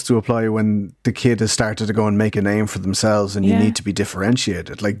supposed to apply when the kid has started to go and make a name for themselves and you need to be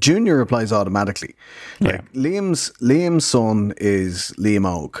differentiated. Like junior applies automatically. Like Liam's son is Liam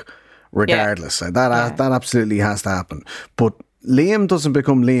Oak, regardless. Like that absolutely has to happen. But Liam doesn't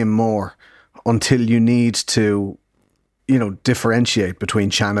become Liam Moore until you need to differentiate between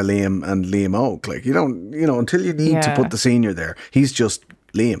Shanna Liam and Liam Oak. Like you don't, until you need to put the senior there, he's just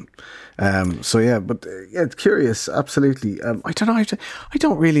Liam. But it's curious. Absolutely. I don't know. I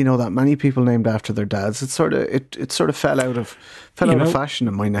don't really know that many people named after their dads. It's sort of it sort of fell out of fashion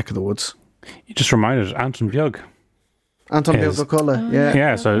in my neck of the woods. You just reminded Anton Bjug. Anton Bjug O'Cullough,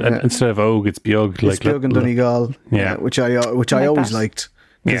 yeah. So instead of Og, it's Bjug. It's Bjug and Donegal, which I always liked.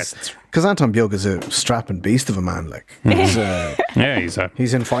 Yes, because Anton Bjug is a strapping beast of a man. Like he's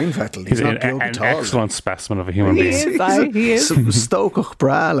in fine fettle. He's not Bjug at all. An excellent specimen of a human being. He is. Stoke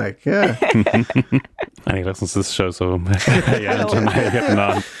bra, like And he listens to this show, so Anton, how you getting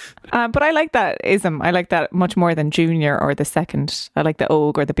on? But I like that ism. I like that much more than Junior or the second. I like the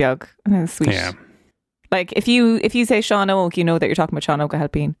Og or the Bjug. It's sweet. Yeah. Like if you say Sean Og, you know that you're talking about Sean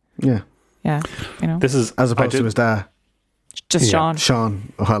O'Halpine. Yeah. Yeah. This is as opposed to his dad. Just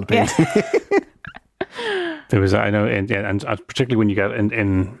Sean O'Halpine. There was, I know, and particularly when you get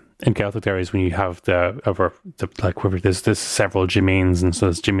in Celtic areas, when you have there's several Jimeens, and so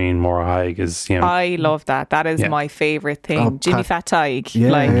there's Jimeen Morahaig is, I love that. That is my favourite thing. Jimmy Fat Tig,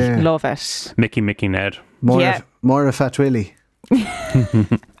 love it. Mickey Ned. Moira Fat Willie.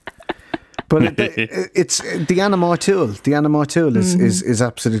 But it's the Anamar tool. The Anamar tool is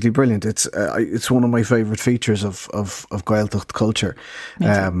absolutely brilliant. It's one of my favourite features of Gaeltacht culture,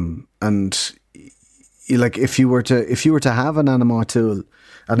 and if you were to have an Anamar tool,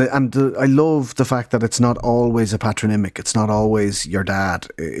 and I love the fact that it's not always a patronymic. It's not always your dad.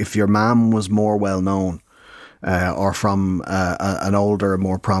 If your mum was more well known, or from an older,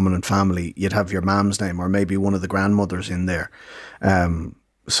 more prominent family, you'd have your mum's name or maybe one of the grandmothers in there.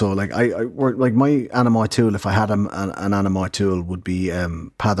 So like my Anamar tool, if I had an Anamar tool, would be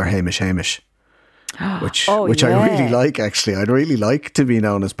Pather Hamish, which I really like. Actually, I'd really like to be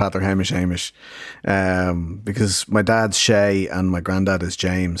known as Pather Hamish, because my dad's Shay and my granddad is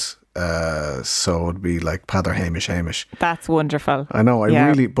James. So it'd be like Pather Hamish. That's wonderful. I know,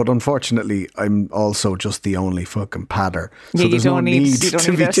 but unfortunately, I'm also just the only fucking Pather. So there's no need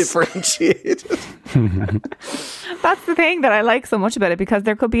to be differentiated. That's the thing that I like so much about it, because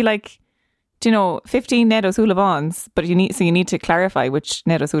there could be like, 15 Ned O'Sullivans, but you need to clarify which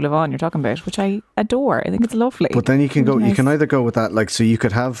Ned O'Sullivan you're talking about, which I adore. I think it's lovely. But then you can go, you can either go with that, like, so you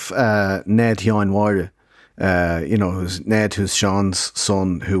could have Ned Hyon Moira, who's Ned, who's Sean's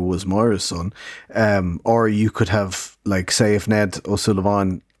son, who was Moira's son, or you could have, like, say if Ned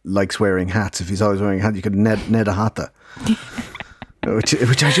O'Sullivan likes wearing hats, if he's always wearing a hat, you could Ned a Hatta.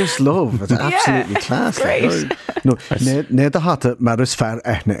 Which I just love. It's absolutely class. Great. No, Ned the Hatta Maris Far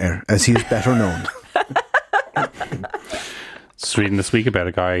Echner, as he is better known. Just reading this week about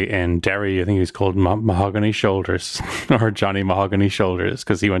a guy in Derry, I think he's called Mahogany Shoulders, or Johnny Mahogany Shoulders,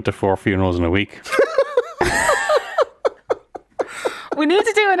 because he went to 4 funerals in a week. We need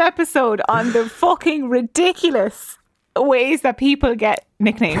to do an episode on the fucking ridiculous ways that people get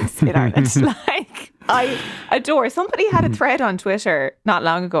nicknames in Ireland. Like, I adore. Somebody had a thread on Twitter not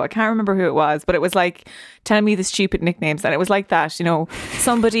long ago. I can't remember who it was, but it was like, tell me the stupid nicknames. And it was like that,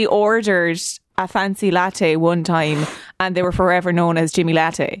 somebody ordered a fancy latte one time and they were forever known as Jimmy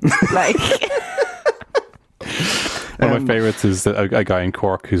Latte. Like, one of my favourites is a guy in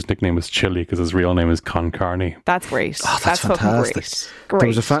Cork whose nickname was Chili because his real name is Con Carney. That's great. Oh, that's fantastic.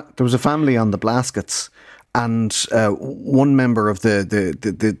 Great. There was a family on the Blaskets. And one member of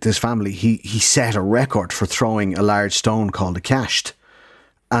this family, he set a record for throwing a large stone called a cashed.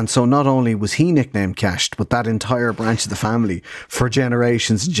 And so not only was he nicknamed Cashed, but that entire branch of the family for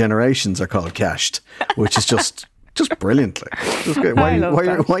generations and generations are called Cashed, which is just brilliant. Like,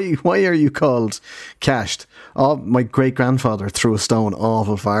 why are you called Cashed? Oh, my great grandfather threw a stone off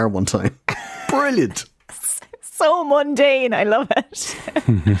a fire one time. Brilliant. So mundane. I love it.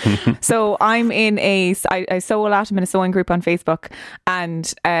 So I'm in I sew a lot. I'm in a sewing group on Facebook,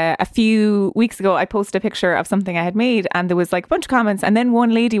 and a few weeks ago I posted a picture of something I had made, and there was like a bunch of comments, and then one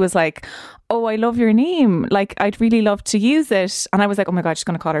lady was like, oh, I love your name, like I'd really love to use it. And I was like, oh my God, she's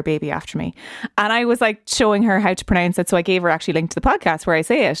going to call her baby after me. And I was like showing her how to pronounce it, so I gave her actually a link to the podcast where I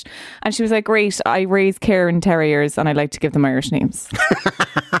say it, and she was like, great, I raise Cairn Terriers and I like to give them Irish names.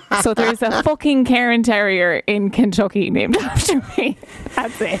 So there's a fucking Cairn Terrier in Kentucky named after me.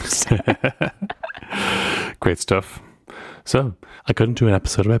 That's it. Great stuff. So I couldn't do an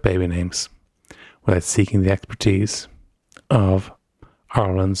episode about baby names without seeking the expertise of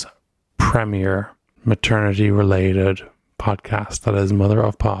Ireland's premier maternity-related podcast, that is Mother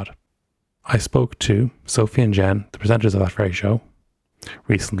of Pod. I spoke to Sophie and Jen, the presenters of that very show,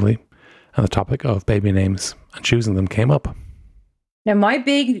 recently, and the topic of baby names and choosing them came up. Now, my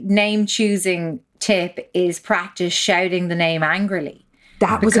big name choosing tip is practice shouting the name angrily.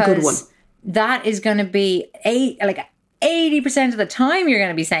 That was a good one. That is going to be 80% of the time you're going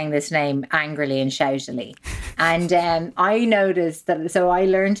to be saying this name angrily and shoutily. And I noticed that, so I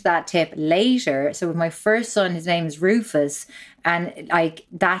learned that tip later. So with my first son, his name is Rufus, and like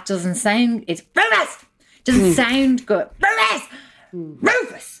that doesn't sound, it's Rufus! Doesn't sound good. Rufus!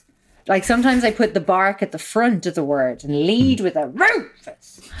 Rufus! Like sometimes I put the bark at the front of the word and lead with a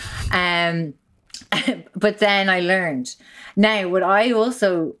Rufus. But then I learned. Now, what I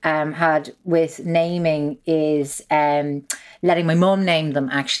also had with naming is letting my mum name them,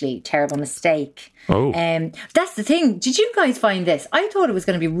 actually. Terrible mistake. Oh. That's the thing. Did you guys find this? I thought it was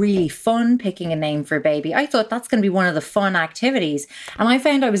going to be really fun picking a name for a baby. I thought that's going to be one of the fun activities. And I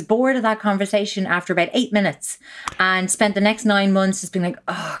found I was bored of that conversation after about 8 minutes and spent the next 9 months just being like,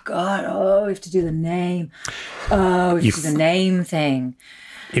 oh, God, we have to do the name. Oh, we have to do the name thing.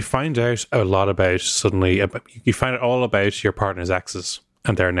 You find out a lot about you find out all about your partner's exes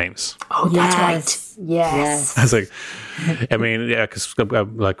and their names. Oh, that's right. Yes. I was like, I mean, yeah, because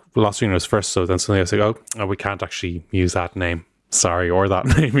like Lost was first, so then suddenly I was like, oh, we can't actually use that name. Sorry, or that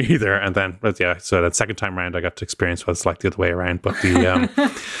name either. And then, but yeah, so that second time around, I got to experience what it's like the other way around. But the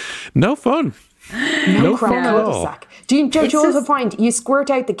no fun. No fun at all. Do you also find you squirt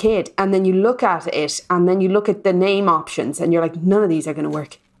out the kid and then you look at it and then you look at the name options and you're like, none of these are going to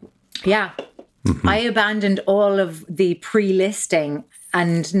work. Yeah. Mm-hmm. I abandoned all of the pre-listing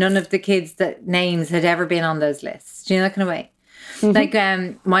and none of the kids' names had ever been on those lists. Do you know that kind of way? Mm-hmm. Like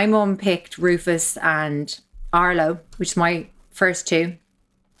my mum picked Rufus and Arlo, which is my first two.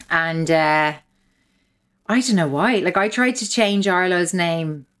 And I don't know why. Like I tried to change Arlo's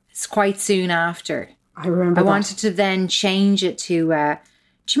name quite soon after. I remember I wanted to then change it to...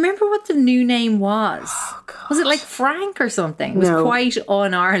 do you remember what the new name was? Oh, was it like Frank or something? It was quite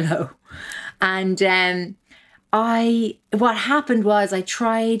on Arlo. And what happened was I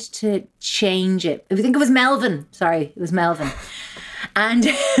tried to change it. I think it was Melvin. Sorry, it was Melvin. And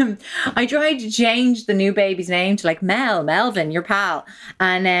I tried to change the new baby's name to like Melvin, your pal.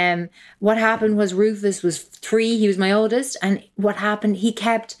 And what happened was Rufus was 3. He was my oldest. And what happened, he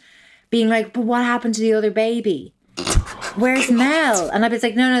kept being like, but what happened to the other baby? Where's Mel? And I was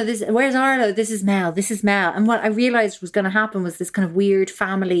like, no, where's Arlo? This is Mel. And what I realized was going to happen was this kind of weird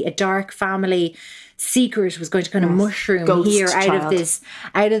family, a dark family secret was going to kind of mushroom here out of this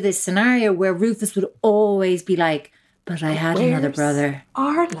scenario where Rufus would always be like, but I had another brother.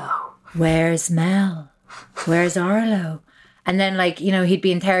 Arlo. Where's Mel? Where's Arlo? And then like, he'd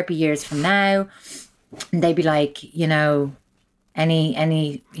be in therapy years from now and they'd be like,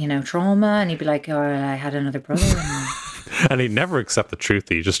 any trauma? And he'd be like, oh, I had another brother. And he'd never accept the truth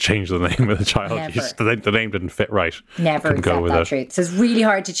that you just changed the name of the child. The name didn't fit right. Never accept go with that it. truth. So it's really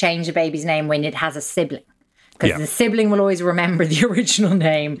hard to change a baby's name when it has a sibling. Because the sibling will always remember the original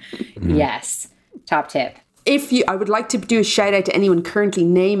name. Mm. Yes. Top tip. I would like to do a shout out to anyone currently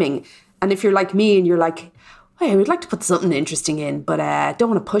naming. And if you're like me and you're like, I would like to put something interesting in, but I don't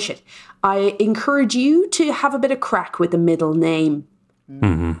want to push it. I encourage you to have a bit of crack with the middle name.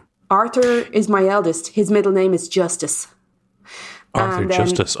 Mm-hmm. Arthur is my eldest. His middle name is Justice. Arthur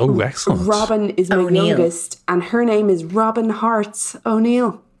Justice. Oh, excellent. Robin is my youngest, and her name is Robin Hearts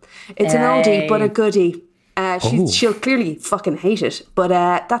O'Neill. It's an oldie, but a goodie. She'll clearly fucking hate it, but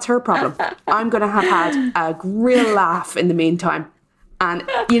that's her problem. I'm going to have had a real laugh in the meantime. And,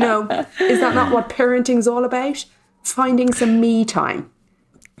 is that not what parenting's all about? Finding some me time.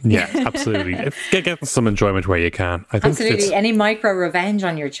 Yeah, absolutely. Get some enjoyment where you can. I think absolutely. Any micro revenge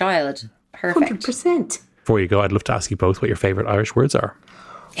on your child. Perfect. 100%. Before you go, I'd love to ask you both what your favourite Irish words are.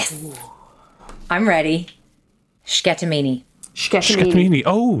 Yes. I'm ready. Shketamini. Shketamini.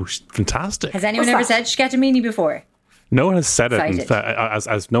 Oh, fantastic. Has anyone ever said shketamini before? No one has said it,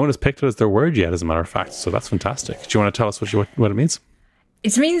 as no one has picked it as their word yet, as a matter of fact. So that's fantastic. Do you want to tell us what it means?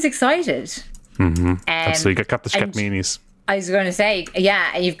 It means excited. Mm-hmm. So you got the shketaminis. I was going to say,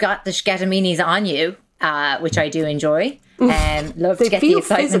 you've got the shketaminis on you, which I do enjoy. Love to get the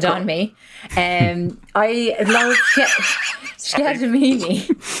excitement physical. On me. I love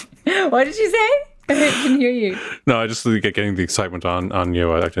shketamini. What did you say? I didn't hear you. No, I just getting the excitement on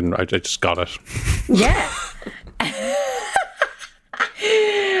you. I just got it. Yeah.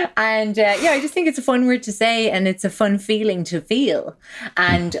 And I just think it's a fun word to say and it's a fun feeling to feel.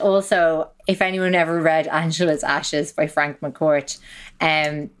 And also, if anyone ever read Angela's Ashes by Frank McCourt,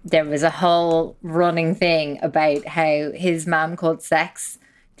 there was a whole running thing about how his mum called sex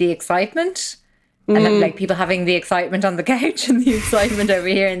the excitement. And like people having the excitement on the couch and the excitement over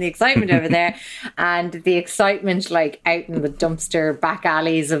here and the excitement over there. And the excitement like out in the dumpster back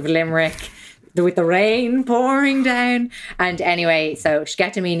alleys of Limerick with the rain pouring down. And anyway, so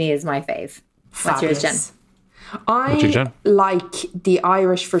shketamini is my fave. What's yours, Jen? I like the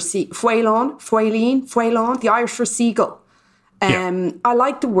Irish for foileán, the Irish for seagull. I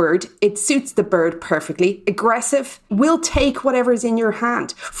like the word. It suits the bird perfectly. Aggressive. Will take whatever's in your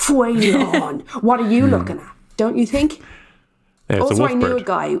hand. Foileán. What are you looking at? Don't you think? Yeah, also, I knew a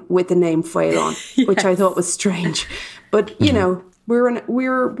guy with the name Foileán, which I thought was strange. But you know, we're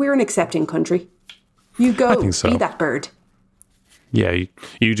an accepting country. You go, I think so. Be that bird. Yeah,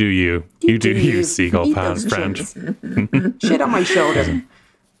 you do you. You do you, seagull friend. Shit on my shoulder.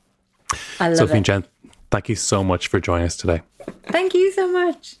 I love Sophie it. and Jen, thank you so much for joining us today. Thank you so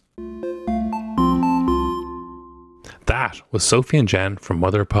much. That was Sophie and Jen from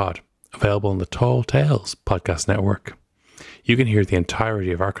Mother Pod, available on the Tall Tales podcast network. You can hear the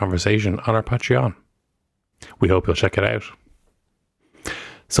entirety of our conversation on our Patreon. We hope you'll check it out.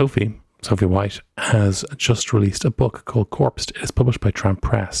 Sophie White has just released a book called Corpsed. It is published by Tramp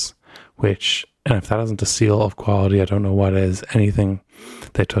Press, which, and if that isn't a seal of quality, I don't know what is. Anything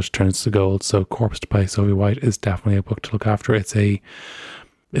they touch turns to gold. So Corpsed by Sophie White is definitely a book to look after. It's a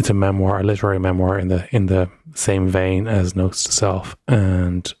memoir, a literary memoir in the same vein as Notes to Self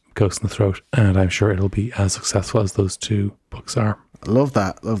and Ghost in the Throat, and I'm sure it'll be as successful as those two books are. Love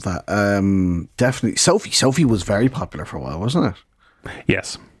that. Definitely. Sophie was very popular for a while, wasn't it?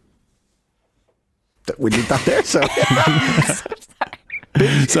 Yes. We did that there, so.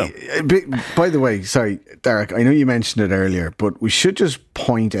 By the way, sorry, Derek, I know you mentioned it earlier, but we should just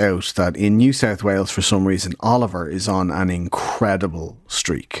point out that in New South Wales, for some reason, Oliver is on an incredible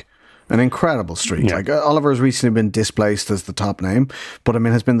streak. Yeah. Like Oliver has recently been displaced as the top name, but I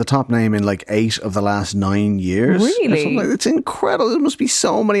mean has been the top name in like 8 of the last 9 years. Really? It's incredible. There must be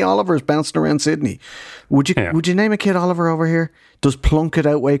so many Olivers bouncing around Sydney. Would you name a kid Oliver over here? Does Plunkett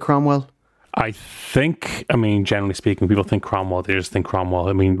outweigh Cromwell? I think, I mean, generally speaking, people think Cromwell, they just think Cromwell.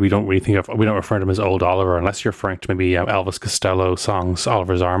 I mean, we don't refer to him as Old Oliver unless you're referring to maybe Elvis Costello songs,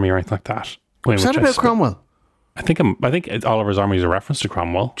 Oliver's Army or anything like that. Is that about Cromwell? I think Oliver's Army is a reference to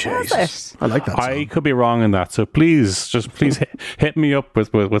Cromwell. Jesus, I like that song. I could be wrong in that, so please hit me up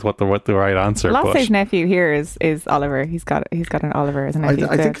with what the right answer. Lossay's nephew here is Oliver. He's got an Oliver as a nephew.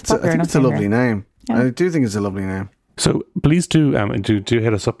 I think it's a lovely name. Yeah. I do think it's a lovely name. So please do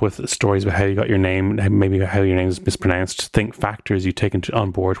hit us up with stories about how you got your name, maybe how your name is mispronounced. Think factors you take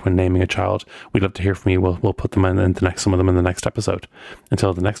on board when naming a child. We'd love to hear from you. We'll put them some of them in the next episode.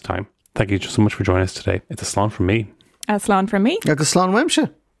 Until the next time, thank you so much for joining us today. It's a slán from me. A slán from me. A slán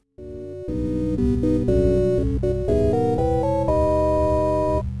Wemsha.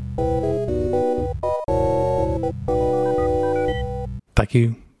 Thank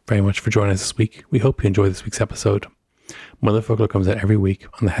you very much for joining us this week. We hope you enjoyed this week's episode. Motherfucker comes out every week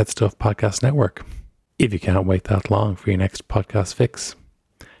on the Head Stuff Podcast Network. If you can't wait that long for your next podcast fix,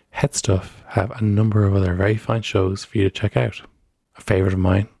 Head Stuff have a number of other very fine shows for you to check out. A favourite of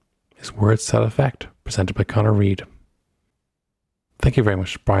mine is Words to That Effect, presented by Connor Reid. Thank you very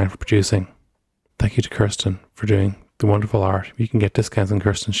much to Brian for producing. Thank you to Kirsten for doing the wonderful art. You can get discounts on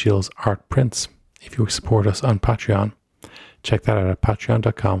Kirsten Shields' art prints if you support us on Patreon. Check that out at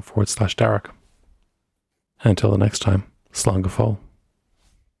patreon.com/Darach. Until the next time, slán go fóill.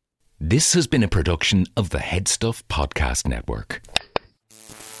 This has been a production of the Head Stuff Podcast Network.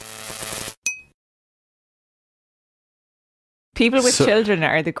 People with children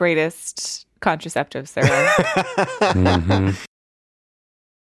are the greatest contraceptives there are.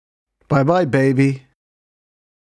 Bye-bye, baby.